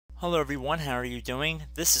Hello everyone, how are you doing?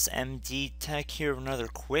 This is MD Tech here with another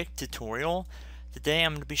quick tutorial. Today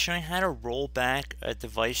I'm going to be showing how to roll back a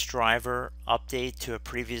device driver update to a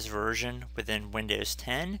previous version within Windows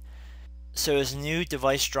 10. So as new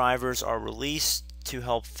device drivers are released to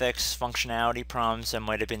help fix functionality problems that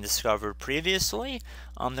might have been discovered previously,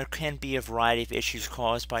 there can be a variety of issues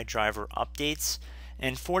caused by driver updates.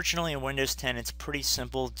 And fortunately in Windows 10 it's pretty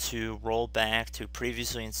simple to roll back to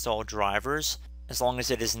previously installed drivers, as long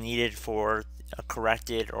as it is needed for a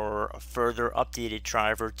corrected or a further updated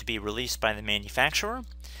driver to be released by the manufacturer.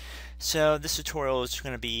 So this tutorial is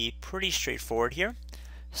going to be pretty straightforward here.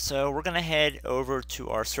 So we're going to head over to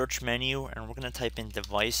our search menu and we're going to type in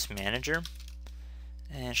Device Manager,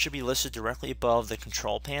 and it should be listed directly above the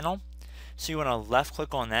control panel. So you want to left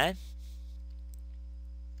click on that.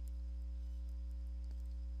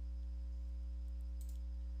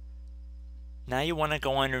 Now you want to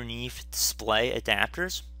go underneath Display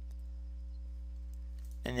Adapters,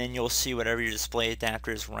 and then you'll see whatever your display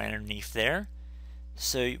adapter is right underneath there.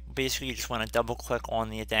 So basically you just want to double click on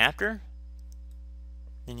the adapter,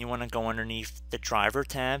 then you want to go underneath the Driver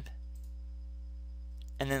tab,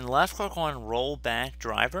 and then left click on Rollback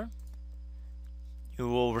Driver. You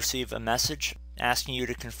will receive a message asking you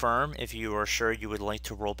to confirm if you are sure you would like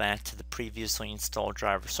to roll back to the previously installed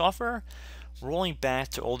driver software. Rolling back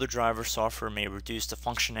to older driver software may reduce the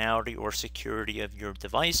functionality or security of your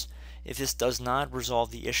device. If this does not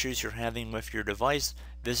resolve the issues you're having with your device,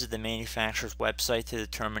 visit the manufacturer's website to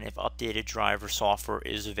determine if updated driver software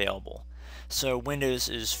is available. So Windows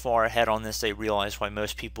is far ahead on this. They realize why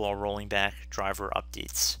most people are rolling back driver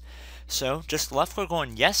updates. So just left click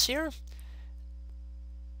on yes here.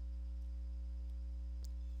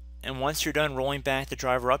 And once you're done rolling back the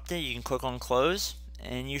driver update, you can click on close,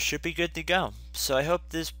 and you should be good to go. So I hope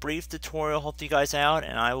this brief tutorial helped you guys out,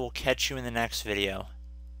 and I will catch you in the next video.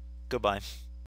 Goodbye.